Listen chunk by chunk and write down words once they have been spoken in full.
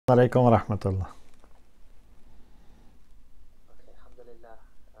Alaikum wa rahmatullah. Okay, alhamdulillah.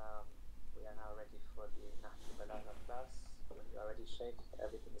 We are now ready for the Nahj al-Balaghah class. When you are ready, Sheikh,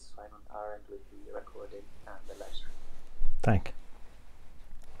 everything is fine on our end with the recording and the live stream. Thank you.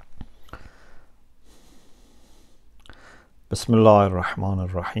 Bismillah ar-Rahman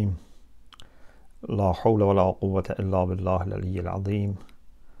ar-Rahim. La hawla wa la quwwata illa billah al-ali al-azim.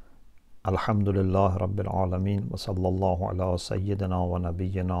 Alhamdulillah rabbil alameen. Wa sallallahu ala sayyidina wa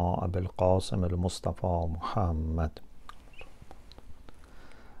nabiyyina Abil Qasim al-Mustafa Muhammad.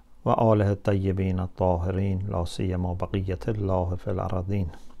 Wa alihi at-tayyibin at-tahirin. La siyama baqiyatillahi fil aradin.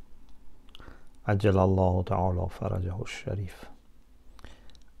 Ajjalallahu ta'ala farajahu al-sharif.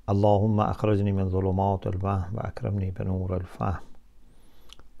 اللهم أخرجني من ظلمات الوهم وأكرمني بنور الفهم.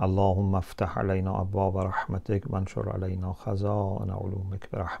 اللهم افتح علينا أبواب رحمتك وانشر علينا خزائن علومك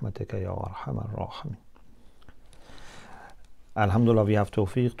برحمتك يا أرحم الراحمين. Alhamdulillah, we have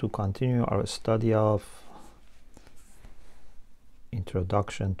tawfiq to continue our study of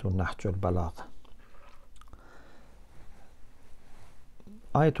Introduction to Nahj al-Balaghah.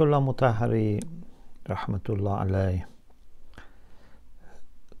 Ayatollah Mutahhari rahmatullah alayh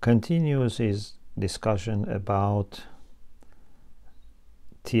continues his discussion about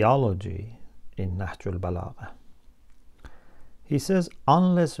theology in Nahj al-Balaghah. He says,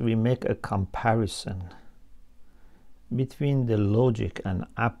 unless we make a comparison between the logic and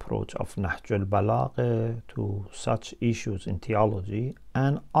approach of Nahj al-Balaghah to such issues in theology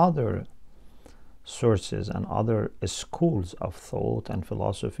and other sources and other schools of thought and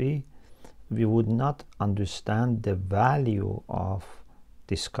philosophy, we would not understand the value of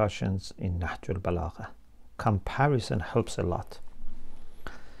discussions in Nahj al-Balaghah. Comparison helps a lot.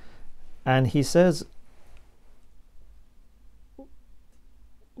 And he says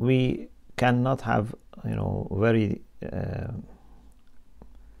we cannot have very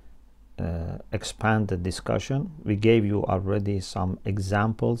expanded discussion. We gave you already some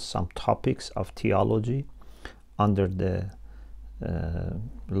examples, some topics of theology under the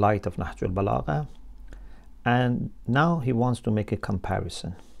light of Nahj al-Balaghah. And now he wants to make a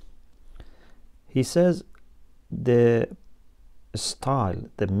comparison. He says the style,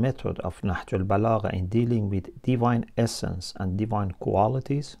 the method of Nahj al-Balaghah in dealing with divine essence and divine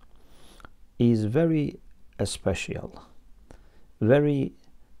qualities is very special, very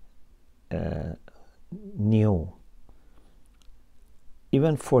new.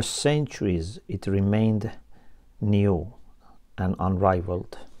 Even for centuries it remained new and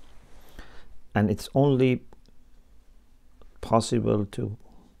unrivaled. And it's only possible to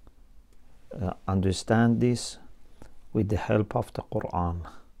understand this with the help of the Quran.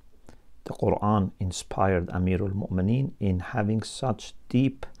 The Quran inspired Amir al-Mu'mineen in having such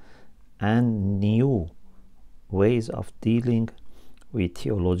deep and new ways of dealing with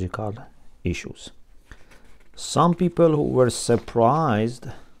theological issues. Some people who were surprised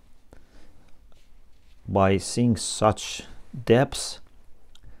by seeing such depths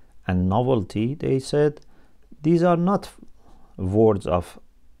and novelty, they said, these are not words of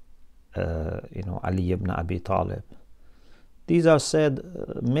Ali ibn Abi Talib. These are said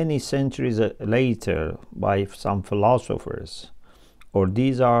many centuries later by some philosophers, or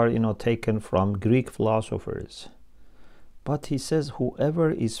these are taken from Greek philosophers. But he says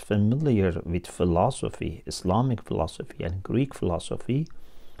whoever is familiar with philosophy, Islamic philosophy and Greek philosophy,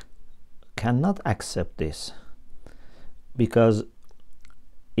 cannot accept this, because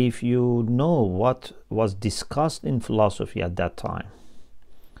if you know what was discussed in philosophy at that time,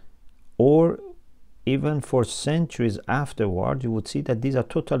 or even for centuries afterward, you would see that these are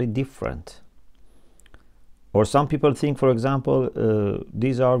totally different. Or some people think, for example,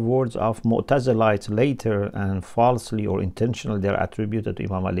 these are words of Mu'tazilites later, and falsely or intentionally they are attributed to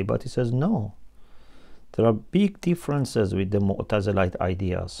Imam Ali. But he says no, there are big differences with the Mu'tazilite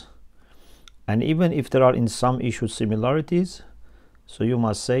ideas. And even if there are in some issues similarities, so you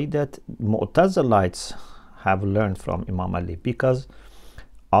must say that Mu'tazilites have learned from Imam Ali, because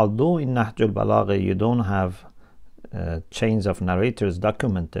although in Nahj al-Balaghah you don't have chains of narrators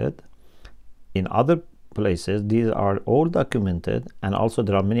documented, in other places these are all documented, and also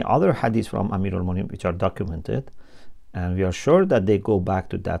there are many other hadiths from Amir al-Mu'mineen which are documented, and we are sure that they go back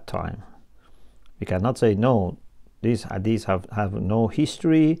to that time. We cannot say no, these hadiths have no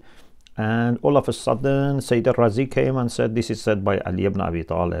history, and all of a sudden Sayyid al-Razi came and said this is said by Ali ibn Abi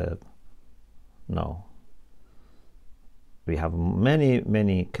Talib. No, we have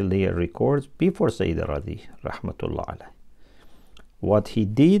many clear records before Sayyid al-Razi rahmatullah alayh. What he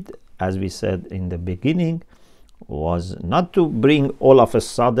did, as we said in the beginning, was not to bring all of a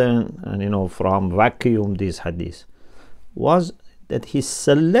sudden and from vacuum these hadiths, was that he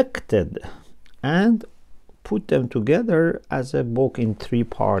selected and put them together as a book in 3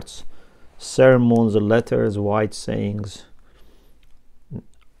 parts: sermons, letters, wide sayings.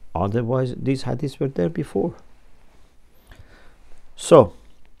 Otherwise, these hadiths were there before. So,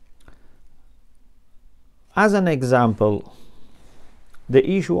 as an example, the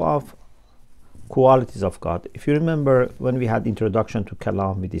issue of qualities of God. If you remember, when we had introduction to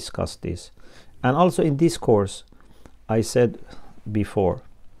Kalam, we discussed this. And also in this course, I said before,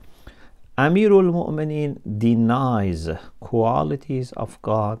 Amirul Mu'mineen denies qualities of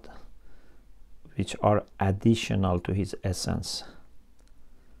God which are additional to his essence.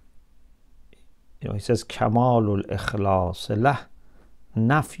 You know, he says, Kamalul Ikhlas lah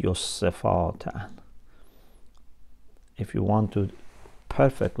nafyus sifat. If you want to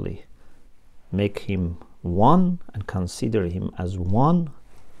perfectly make him one and consider him as one,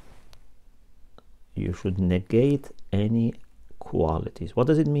 you should negate any qualities. What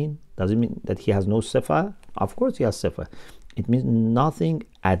does it mean? Does it mean that he has no sifa? Of course he has sifa. It means nothing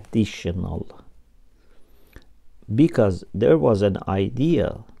additional, because there was an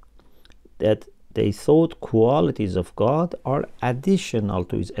idea that they thought qualities of God are additional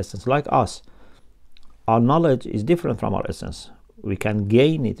to his essence. Like us, our knowledge is different from our essence. We can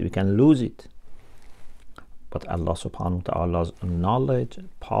gain it, we can lose it. But Allah subhanahu wa ta'ala's knowledge,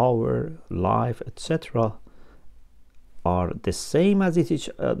 power, life, etc. are the same as each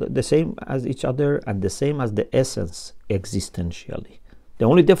other, and the same as the essence existentially. The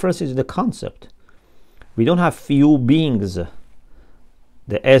only difference is the concept. We don't have few beings,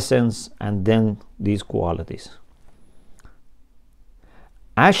 the essence and then these qualities.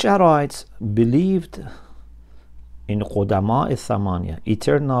 Ash'arites believed in Qudama al-Thamaniya,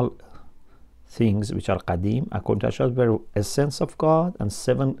 eternal things which are Qadim, according to Ash'arites, were essence of God and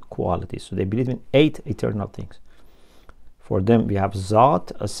 7 qualities. So they believe in 8 eternal things. For them, we have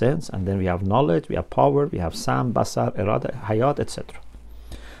Zat, a sense, and then we have knowledge, we have power, we have Sam, Basar, Irada, Hayat, etc.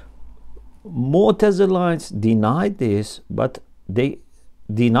 Mu'tazilites denied this, but they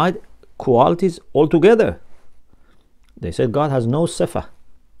denied qualities altogether. They said God has no sifa,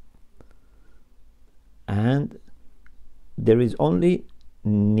 and there is only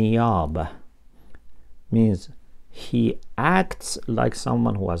niyab, means he acts like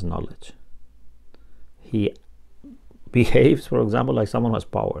someone who has knowledge. He behaves, for example, like someone who has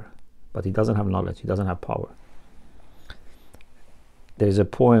power, but he doesn't have knowledge, he doesn't have power. There is a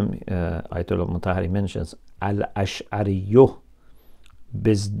poem Ayat Mutahhari mentions, Al-Ash'ariyyu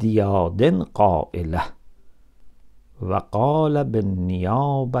bizdiyadin qa'ilah wa qala bin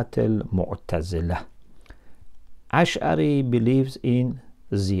niyabatil mu'tazilah. Ash'ari believes in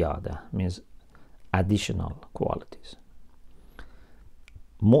ziyada, means additional qualities.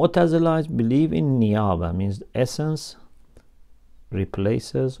 Mu'tazilites believe in niyaba, means essence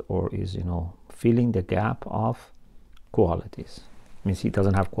replaces or is, filling the gap of qualities, means he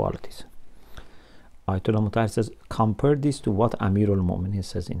doesn't have qualities. Ayatollah Mutahhari says, compare this to what Amirul Mu'mineen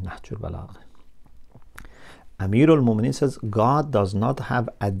says in Nahj al-Balaghah. Amirul Mu'mineen says God does not have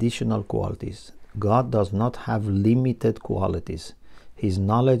additional qualities. God does not have limited qualities. His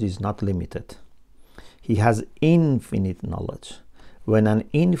knowledge is not limited. He has infinite knowledge. When an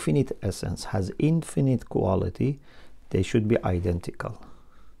infinite essence has infinite quality, they should be identical.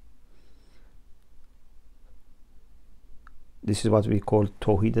 This is what we call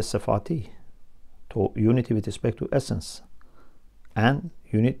Tawheed al-Sifati, unity with respect to essence, and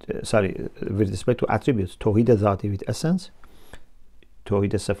with respect to attributes. Tawheed al-Dhati with essence,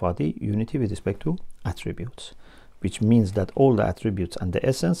 Tawheed al-Sifati, unity with respect to attributes, which means that all the attributes and the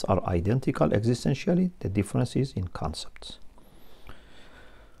essence are identical existentially. The difference is in concepts.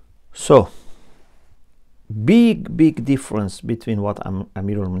 So, big difference between what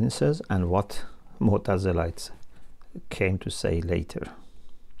Amirul Mu'mineen says and what Mu'tazilites came to say later.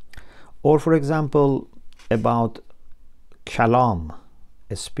 Or, for example, about Kalam,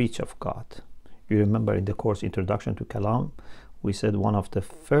 a speech of God. You remember in the course Introduction to Kalam, we said one of the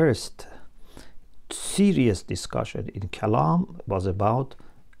first serious discussion in Kalam was about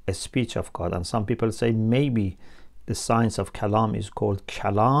a speech of God. And some people say maybe the science of Kalam is called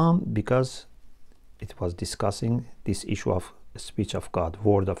Kalam because it was discussing this issue of speech of God,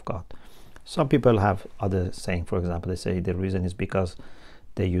 word of God. Some people have other saying. For example, they say the reason is because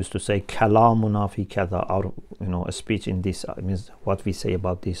they used to say kalamuna fi kada, or a speech in this means what we say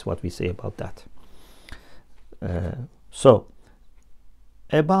about this, what we say about that. So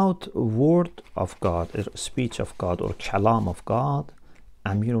about word of God, or speech of God, or kalam of God,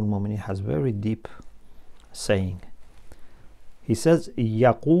 Amirul Mu'mineen has very deep saying. He says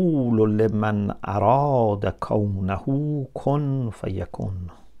يقول لمن أراد كونه كن فيكون.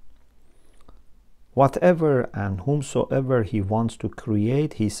 Whatever and whomsoever he wants to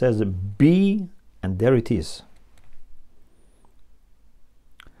create, he says be, and there it is.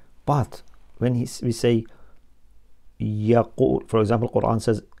 But when we say يقول, for example, Quran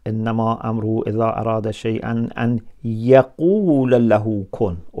says إنما أمره إذا أراد شيئا أن يقول له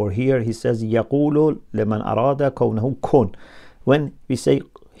كن, or here he says يقول لمن أراد كونه كن. When we say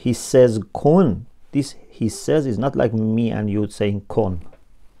he says kun, this he says is not like me and you saying kun.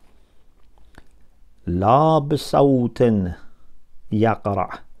 لا بصوت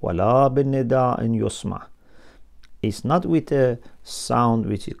يقرأ ولا بالنداء يسمع. It's not with a sound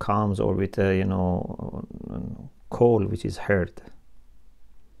which comes, or with a call which is heard.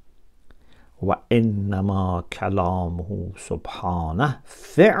 وإنما كلامه سبحانه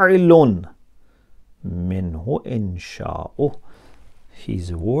فعل منه إنشاؤه.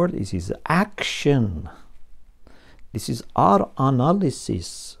 His word is his action. This is our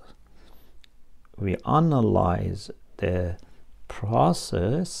analysis. We analyze the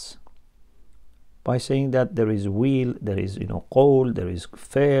process by saying that there is will, there is qawl, there is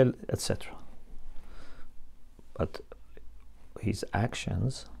fail, etc. But his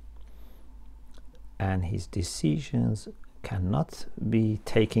actions and his decisions cannot be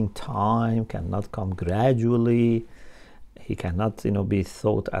taking time, cannot come gradually. He cannot be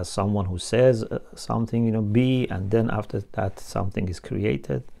thought as someone who says something, be, and then after that something is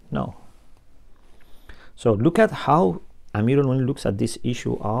created. No. So look at how Amir al-Mu'minin looks at this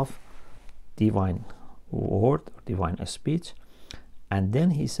issue of divine word, or divine speech, and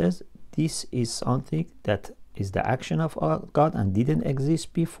then he says this is something that is the action of God and didn't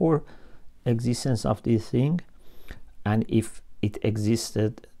exist before existence of this thing, and if it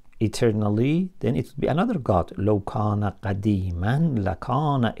existed eternally, then it would be another God. لو كان قديما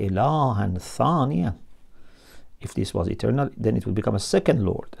لكان إلها ثانيا. If this was eternal, then it would become a second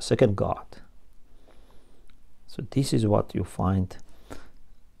Lord, a second God. So this is what you find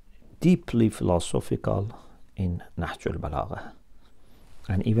deeply philosophical in Nahj al-Balaghah.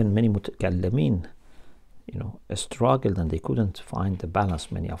 And even many mutakallimin, struggled, and they couldn't find the balance,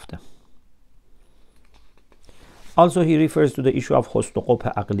 many of them. Also, he refers to the issue of husn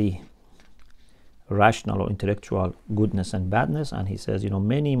qubh aqli, rational or intellectual goodness and badness, and he says,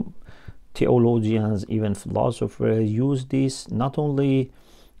 many theologians, even philosophers, use this not only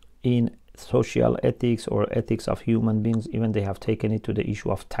in social ethics or ethics of human beings, even they have taken it to the issue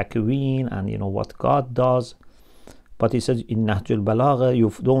of takween and what God does. But he says in Nahj al-Balaghah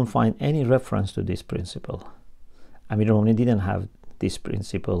you don't find any reference to this principle. Amir al-Mu'minin didn't have this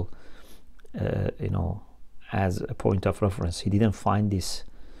principle as a point of reference. He didn't find this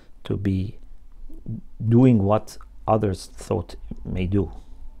to be doing what others thought may do.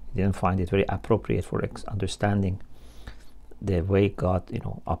 He didn't find it very appropriate for understanding the way God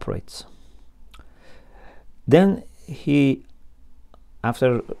operates. Then he,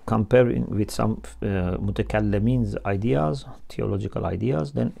 after comparing with some mutakallimin's ideas, theological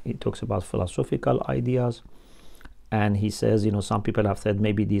ideas, then he talks about philosophical ideas, and he says, some people have said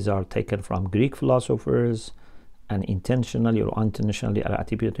maybe these are taken from Greek philosophers and intentionally or unintentionally are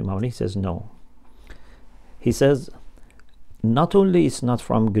attributed to Imam. He says no. He says not only it's not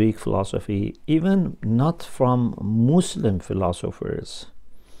from Greek philosophy, even not from Muslim philosophers.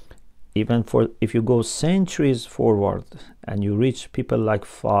 Even if you go centuries forward and you reach people like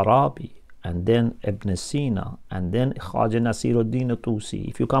Farabi, and then Ibn Sina, and then Khaja Nasiruddin Tusi,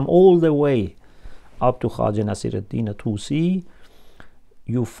 if you come all the way up to Khaja Nasiruddin Tusi,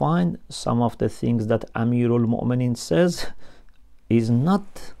 you find some of the things that Amir al-Mu'minin says is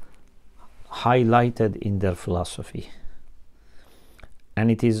not highlighted in their philosophy. And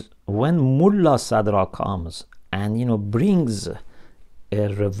it is when Mullah Sadra comes and brings a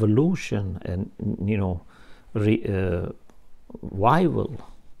revolution and revival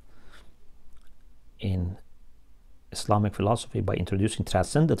in Islamic philosophy by introducing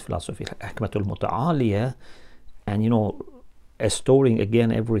transcendent philosophy, Hikmatul Muta'aliyah, and storing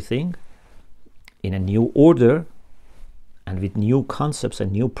again everything in a new order and with new concepts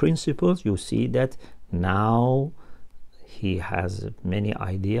and new principles. You see that now he has many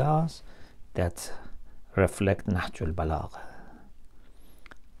ideas that reflect Nahj al-Balaghah.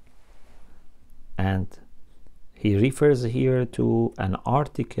 And he refers here to an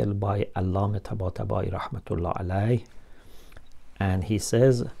article by Allama Tabatabai Rahmatullah Alayh, and he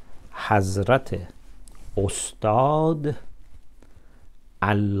says Hazrat Ustad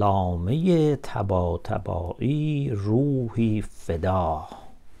Allame Tabatabai Ruhi Fida.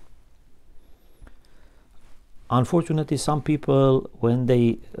 unfortunately, some people, when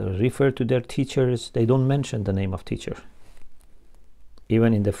they refer to their teachers, they don't mention the name of teacher.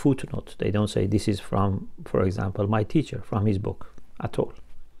 Even in the footnote, they don't say this is from, for example, my teacher, from his book at all.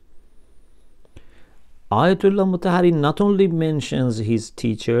 Ayatollah Mutahhari not only mentions his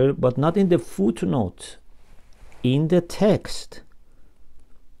teacher, but not in the footnote, in the text.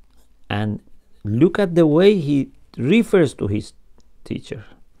 And look at the way he refers to his teacher.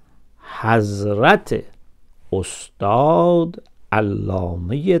 Hazrat Ustad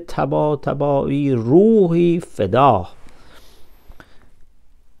Allame Tabatabai Ruhi Feda.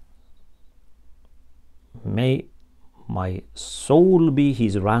 May my soul be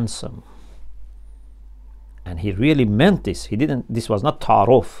his ransom. And he really meant this. This was not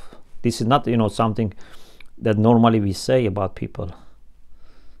ta'aruf. This is not, something that normally we say about people.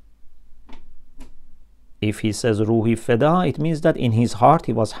 If he says Ruhi Feda, it means that in his heart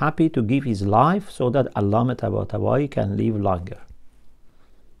he was happy to give his life so that Allama Tabatabai can live longer.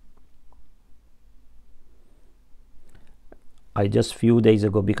 I just few days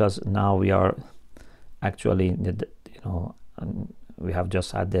ago, because now we are actually, we have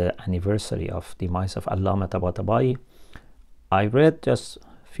just had the anniversary of the demise of Allama Tabatabai. I read just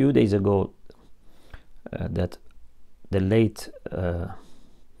few days ago that the late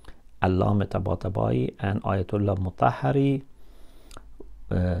Allama Tabatabai and Ayatollah Mutahhari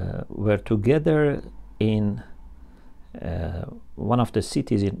were together in one of the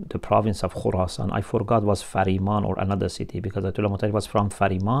cities in the province of Khurasan. I forgot, was Fariman or another city, because Ayatollah Mutahhari was from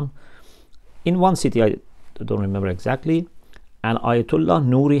Fariman. In one city, I don't remember exactly. And Ayatollah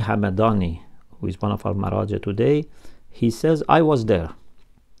Nuri Hamadani, who is one of our Maraja today, he says, I was there.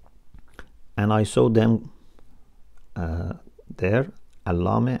 And I saw them there,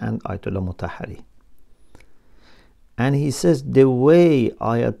 Allame and Ayatollah Mutahhari. And he says the way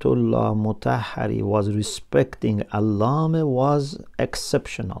Ayatollah Mutahhari was respecting Allame was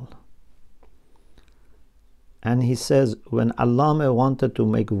exceptional. And he says when Allame wanted to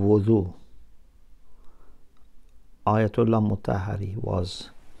make wudu, Ayatollah Mutahhari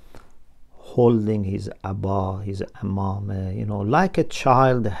was holding his abba, his amame, like a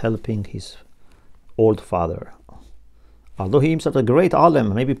child helping his old father. Although he himself a great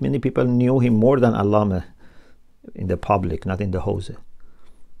alim, maybe many people knew him more than Allame in the public, not in the hose.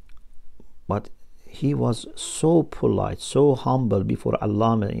 But he was so polite, so humble before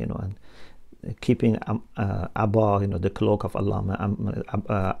Allame, and keeping Abba, the cloak of Allame,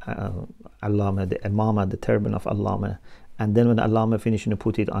 Allame, the imama, the turban of Allame. And then when Allame finished and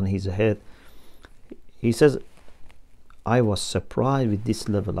put it on his head, he says, I was surprised with this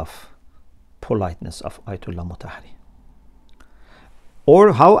level of politeness of Ayatollah Mutahhari.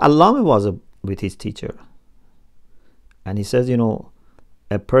 Or how Allame was with his teacher. And he says,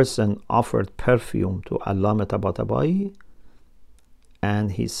 a person offered perfume to Allama Tabatabai,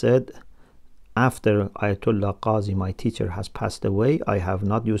 and he said, after Ayatollah Qazi, my teacher, has passed away, I have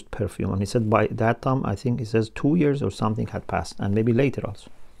not used perfume. And he said by that time, I think he says 2 years or something had passed, and maybe later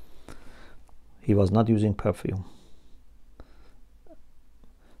also. He was not using perfume.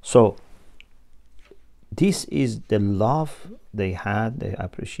 So this is the love they had, the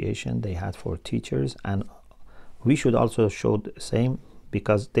appreciation they had for teachers, and we should also show the same,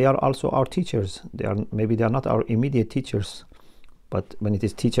 because they are also our teachers. Maybe they are not our immediate teachers, but when it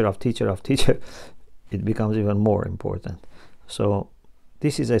is teacher of teacher of teacher, it becomes even more important. So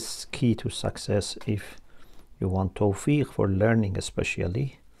this is a key to success. If you want tawfiq for learning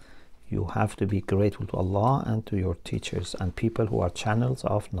especially, you have to be grateful to Allah and to your teachers and people who are channels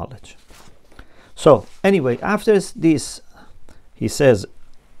of knowledge. So anyway, after this, he says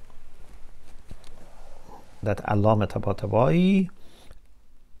that Allama Tabatabai,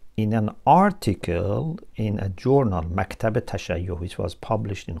 in an article in a journal, Maktab Tashayyuh, which was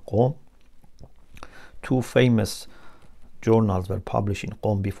published in Qom. Two famous journals were published in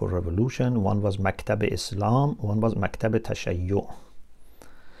Qom before revolution. One was Maktab Islam, one was Maktab Tashayyuh.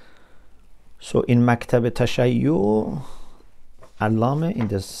 So in Maktab Tashayyuh, Allame, in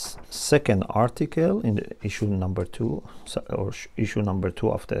the second article, in the issue number 2, or issue number 2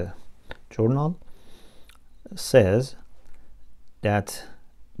 of the journal, says that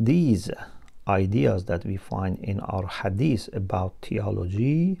these ideas that we find in our hadith about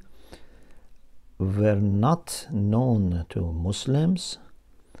theology were not known to Muslims,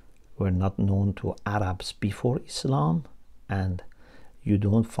 were not known to Arabs before Islam, and you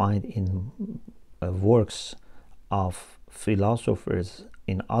don't find in works of philosophers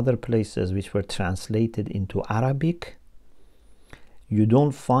in other places which were translated into Arabic. You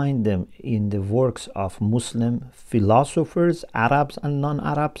don't find them in the works of Muslim philosophers, Arabs and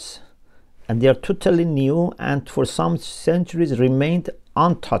non-Arabs, and they are totally new and for some centuries remained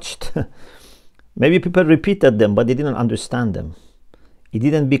untouched. Maybe people repeated them, but they didn't understand them. It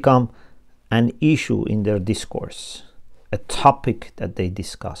didn't become an issue in their discourse, a topic that they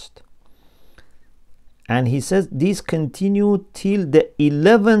discussed. And he says these continued till the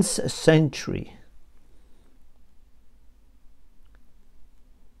 11th century.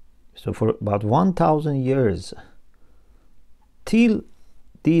 So for about 1,000 years, till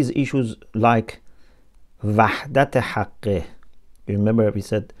these issues like Wahdat Haqqi. You remember we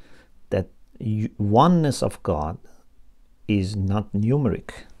said that oneness of God is not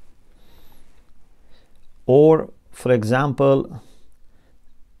numeric. Or, for example,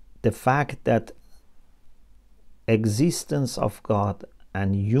 the fact that existence of God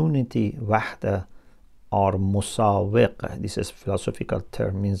and unity, wahda, are musawiq. This is a philosophical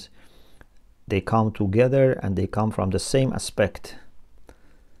term, means they come together and they come from the same aspect.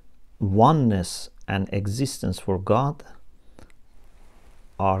 Oneness and existence for God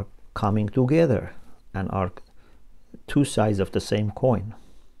are coming together and are two sides of the same coin.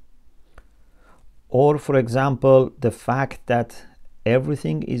 Or, for example, the fact that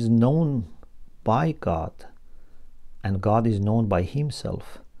everything is known by God and God is known by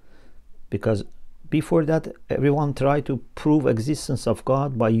himself, because before that everyone tried to prove existence of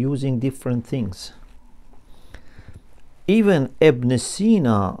God by using different things. Even Ibn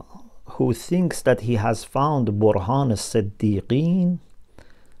Sina, who thinks that he has found Burhan al-Siddiqeen,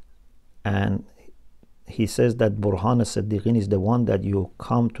 and he says that Burhan al-Siddiqeen is the one that you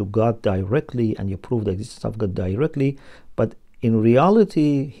come to God directly and you prove the existence of God directly, but in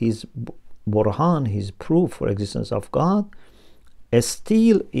reality his Burhan, his proof for existence of God,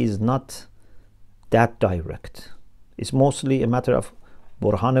 still is not that direct. It's mostly a matter of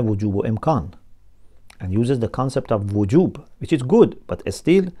Burhan wujub wa imkan, and uses the concept of wujub, which is good, but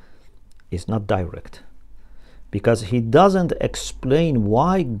still is not direct, because he doesn't explain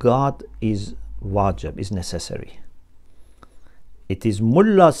why God is wajib, is necessary. It is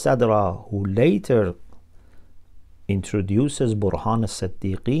Mullah Sadra who later introduces Burhan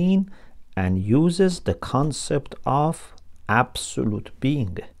al-Siddiqeen and uses the concept of absolute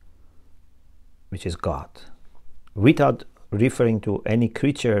being, which is God, without referring to any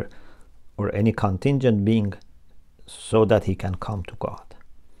creature or any contingent being, so that he can come to God.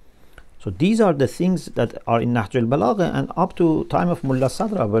 So these are the things that are in Nahj al-Balaghah, and up to time of Mullah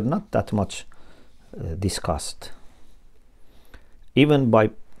Sadra were not that much discussed. Even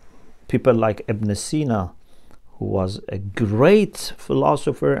by people like Ibn Sina, who was a great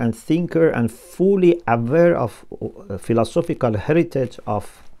philosopher and thinker and fully aware of philosophical heritage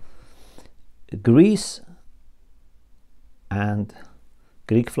of Greece and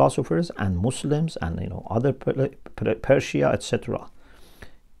Greek philosophers and Muslims and other Persia, etc.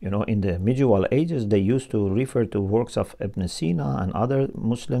 In the medieval ages they used to refer to works of Ibn Sina and other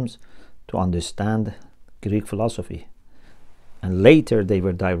Muslims to understand Greek philosophy, and later they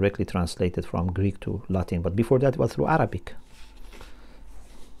were directly translated from Greek to Latin, but before that it was through Arabic.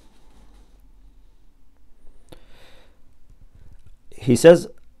 He says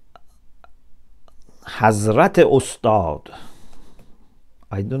Hazrat Ustad.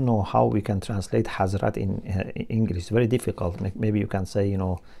 I don't know how we can translate Hazrat in English. It's very difficult. Maybe you can say,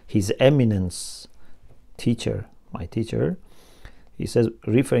 His Eminence teacher, my teacher. He says,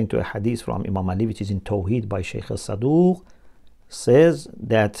 referring to a hadith from Imam Ali, which is in Tawheed by Sheikh al-Saduq, says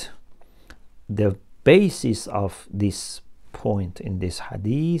that the basis of this point in this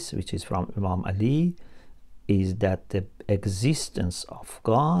hadith, which is from Imam Ali, is that the existence of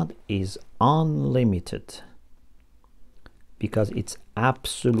God is unlimited, because it's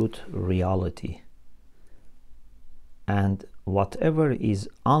absolute reality, and whatever is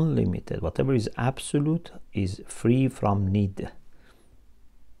unlimited, whatever is absolute, is free from need,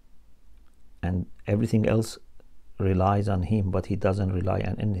 and everything else relies on him, but he doesn't rely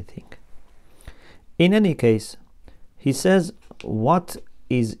on anything. In any case, he says what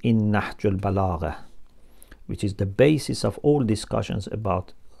is in Nahj al-Balaghah, which is the basis of all discussions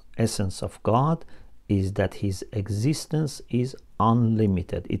about essence of God, is that his existence is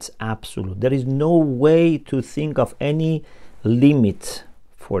unlimited. It's absolute. There is no way to think of any limit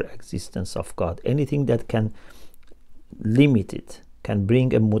for existence of God. Anything that can limit it can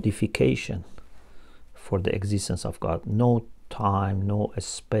bring a modification for the existence of God. No time, no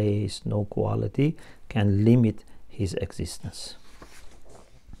space, no quality can limit his existence.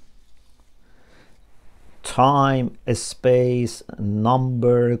 Time, space,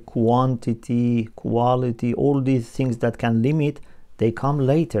 number, quantity, quality, all these things that can limit, they come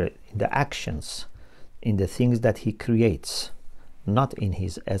later in the actions, in the things that he creates, not in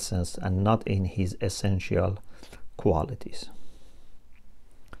his essence and not in his essential qualities.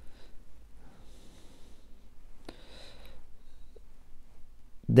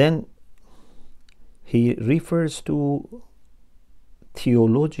 Then he refers to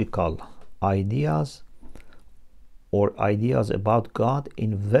theological ideas or ideas about God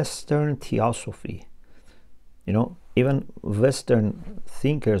in Western theosophy. You know, even Western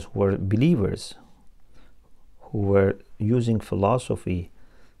thinkers were believers who were using philosophy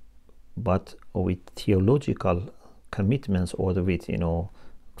but with theological commitments or with, you know,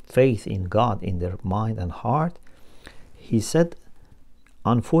 faith in God in their mind and heart. He said,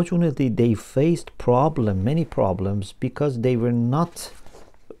 unfortunately, they faced many problems because they were not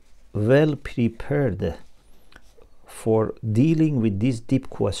well prepared for dealing with these deep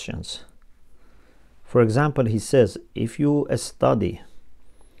questions. For example, he says, if you study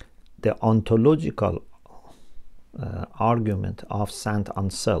the ontological argument of Saint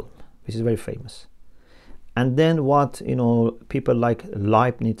Anselm, which is very famous, and then what, you know, people like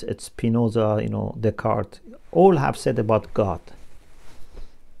Leibniz, Spinoza, you know, Descartes, all have said about God,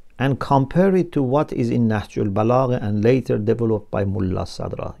 and compare it to what is in Nahj al-Balaghah and later developed by Mullah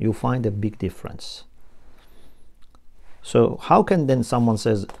Sadra, you find a big difference. So how can then someone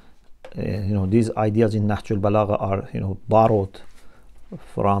says, you know, these ideas in Nahj al-Balaghah are, you know, borrowed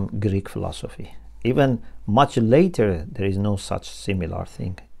from Greek philosophy? Even much later, there is no such similar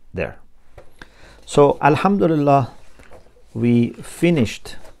thing there. So alhamdulillah, we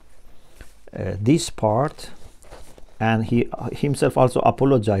finished this part, and he himself also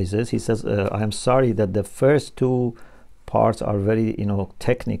apologizes. He says, I am sorry that the first two parts are very, you know,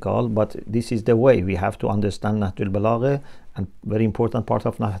 technical, but this is the way we have to understand Nahj al-Balaghah, and very important part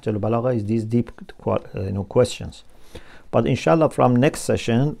of Nahj al-Balaghah is these deep you know, questions. But inshallah, from next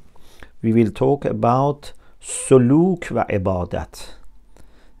session we will talk about suluk wa ibadat.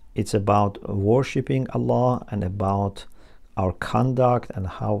 It's about worshipping Allah and about our conduct and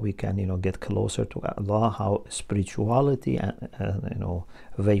how we can, you know, get closer to Allah, how spirituality and you know,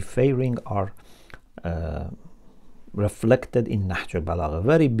 wayfaring are reflected in Nahj al-Balaghah.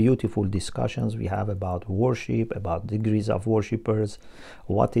 Very beautiful discussions we have about worship, about degrees of worshippers,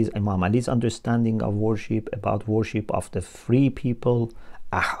 what is Imam Ali's understanding of worship, about worship of the free people,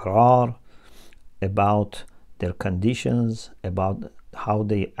 ahrar, about their conditions, about how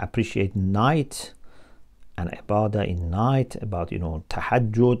they appreciate night and ibadah in night, about, you know,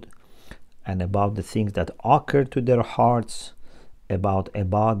 tahajjud, and about the things that occur to their hearts, about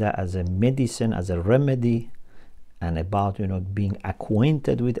ibadah as a medicine, as a remedy, and about, you know, being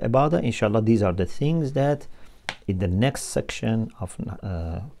acquainted with ibadah. Inshallah, these are the things that in the next section of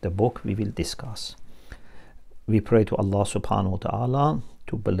the book we will discuss. We pray to Allah subhanahu wa ta'ala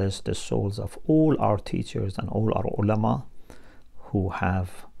to bless the souls of all our teachers and all our ulama who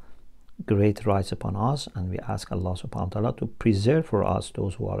have great rights upon us, and we ask Allah subhanahu wa ta'ala to preserve for us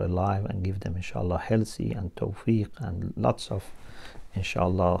those who are alive and give them inshallah healthy and tawfiq and lots of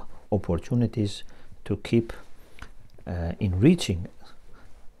inshallah opportunities to keep enriching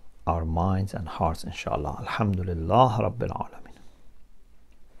our minds and hearts inshallah. Alhamdulillah Rabbil Alameen.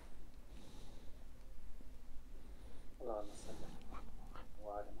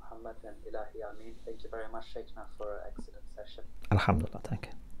 Thank you very much, Sheikh, for an excellent session. Alhamdulillah, thank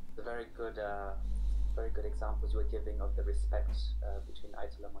you. The very good examples you were giving of the respect between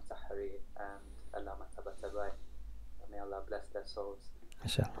Ayatollah Mutahhari and Allama Tabatabai. May Allah bless their souls.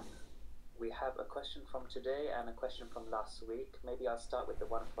 Inshallah. We have a question from today and a question from last week. Maybe I'll start with the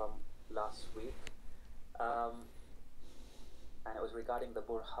one from last week. And it was regarding the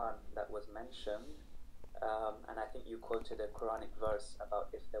Burhan that was mentioned. And I think you quoted a Quranic verse about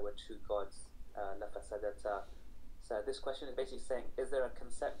if there were two gods, lafasadata. So this question is basically saying, is there a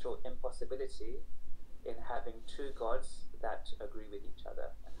conceptual impossibility in having two gods that agree with each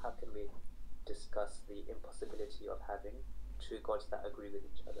other? And how can we discuss the impossibility of having two gods that agree with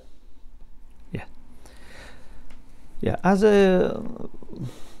each other? Yeah, as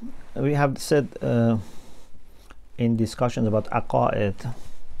we have said in discussions about aqaid,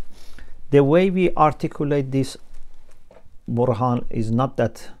 the way we articulate this burhan is not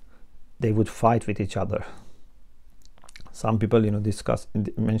that they would fight with each other. Some people, you know,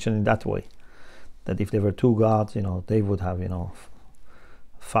 mention it that way, that if there were two gods, you know, they would have, you know,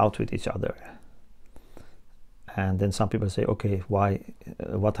 fought with each other. And then some people say, okay,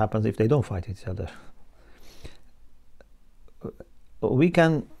 what happens if they don't fight each other? We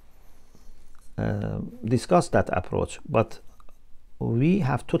can discuss that approach, but we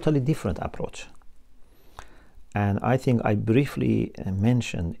have totally different approach. And I think I briefly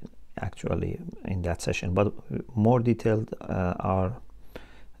mentioned actually in that session, but more detailed are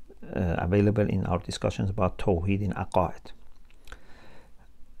available in our discussions about Tawheed in Aqaid.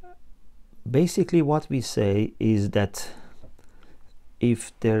 Basically what we say is that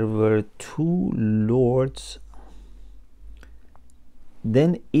if there were two lords,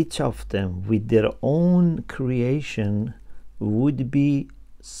 then each of them with their own creation would be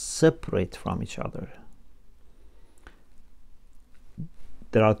separate from each other.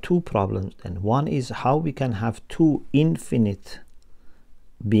 There are two problems, and one is how we can have two infinite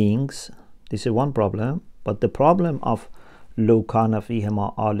beings. This is one problem, but the problem of لو كان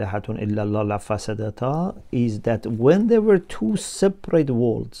فيهما آلهة إلا الله لفسدتا is that when there were two separate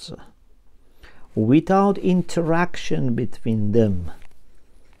worlds without interaction between them,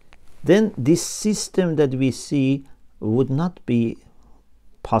 then this system that we see would not be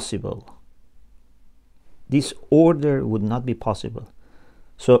possible. This order would not be possible.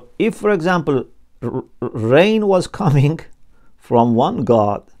 So if, for example, rain was coming from one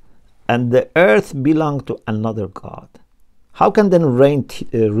God and the earth belonged to another God, how can then rain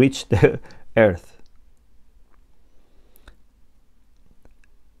reach the earth?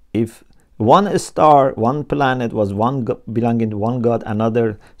 If one star, one planet was belonging to one God,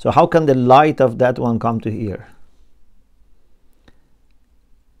 another, so how can the light of that one come to here?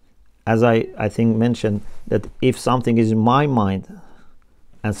 As I think mentioned, that if something is in my mind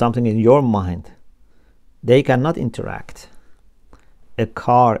and something in your mind, they cannot interact. A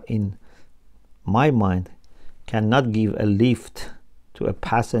car in my mind cannot give a lift to a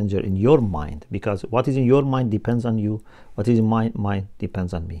passenger in your mind, because what is in your mind depends on you, what is in my mind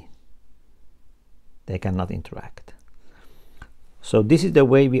depends on me. They cannot interact. So this is the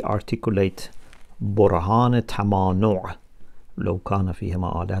way we articulate برهان تمانع لو كان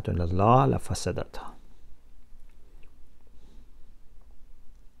فيهما آلهة إلا الله لفسدتا.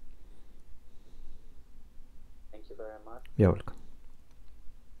 Thank you very much. You're welcome.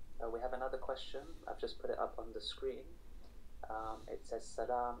 We have another question. I've just put it up on the screen. It says,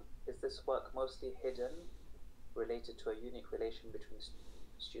 Salam, is this work mostly hidden, related to a unique relation between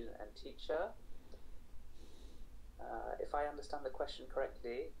student and teacher? If I understand the question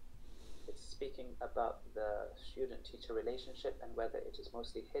correctly, it's speaking about the student-teacher relationship and whether it is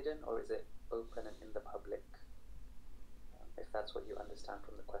mostly hidden or is it open and in the public. If that's what you understand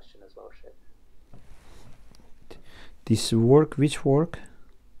from the question as well, Sheikh. This work, which work?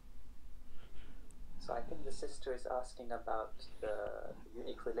 So I think the sister is asking about the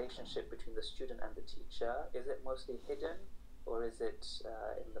unique relationship between the student and the teacher. Is it mostly hidden or is it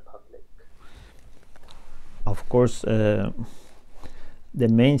in the public? Of course, the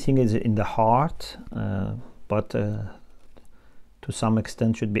main thing is in the heart, but to some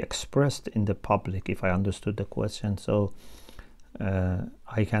extent should be expressed in the public, if I understood the question. So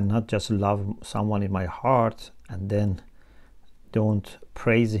I cannot just love someone in my heart and then don't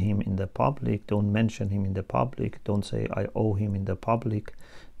praise him in the public, don't mention him in the public, don't say I owe him in the public,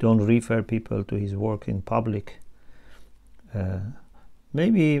 don't refer people to his work in public.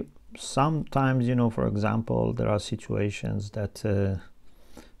 Maybe sometimes, you know, for example, there are situations that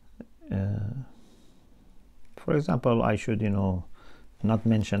for example, I should, you know, not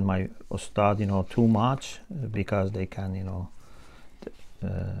mention my ustad, you know, too much, because they can, you know,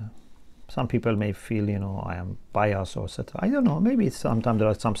 some people may feel, you know, I am biased or etc. I don't know, maybe sometimes there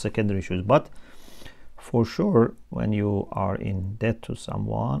are some secondary issues, but for sure, when you are in debt to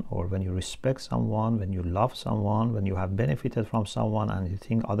someone, or when you respect someone, when you love someone, when you have benefited from someone and you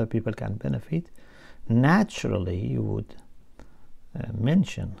think other people can benefit, naturally you would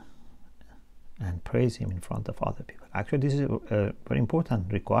mention and praise him in front of other people. Actually, this is a very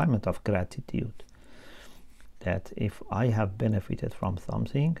important requirement of gratitude, that if I have benefited from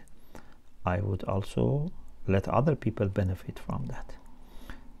something, I would also let other people benefit from that.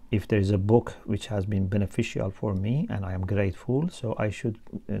 If there is a book which has been beneficial for me and I am grateful, so I should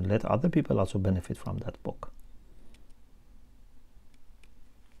let other people also benefit from that book.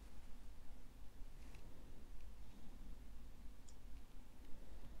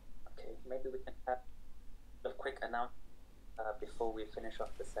 Okay, maybe we can have a quick announcement before we finish off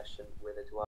the session with a dua.